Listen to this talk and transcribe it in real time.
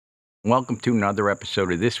Welcome to another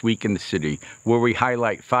episode of This Week in the City, where we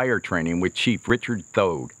highlight fire training with Chief Richard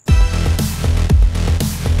Thode.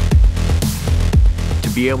 To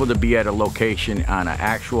be able to be at a location on an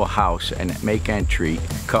actual house and make entry,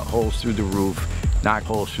 cut holes through the roof, knock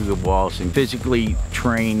holes through the walls, and physically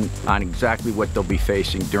train on exactly what they'll be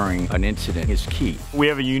facing during an incident is key. We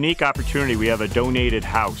have a unique opportunity. We have a donated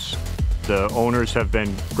house. The owners have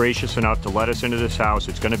been gracious enough to let us into this house.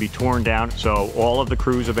 It's going to be torn down, so all of the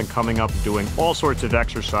crews have been coming up and doing all sorts of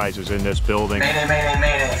exercises in this building. Mayday, mayday,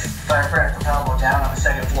 mayday. Firefighter propellable down on the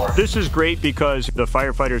second floor. This is great because the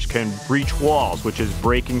firefighters can breach walls, which is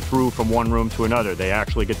breaking through from one room to another. They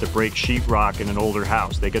actually get to break sheetrock in an older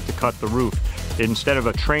house. They get to cut the roof. Instead of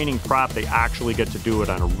a training prop, they actually get to do it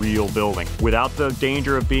on a real building without the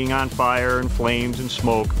danger of being on fire and flames and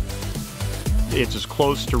smoke. It's as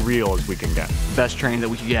close to real as we can get. The best training that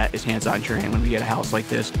we can get is hands-on training when we get a house like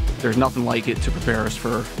this. There's nothing like it to prepare us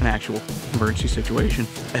for an actual emergency situation.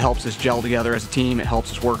 It helps us gel together as a team, it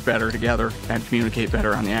helps us work better together and communicate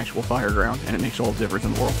better on the actual fire ground, and it makes all the difference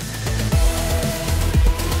in the world.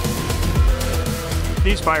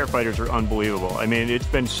 These firefighters are unbelievable. I mean, it's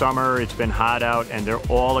been summer, it's been hot out, and they're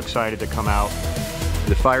all excited to come out.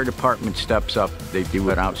 The fire department steps up. They do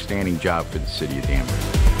an outstanding job for the city of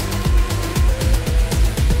Danbury.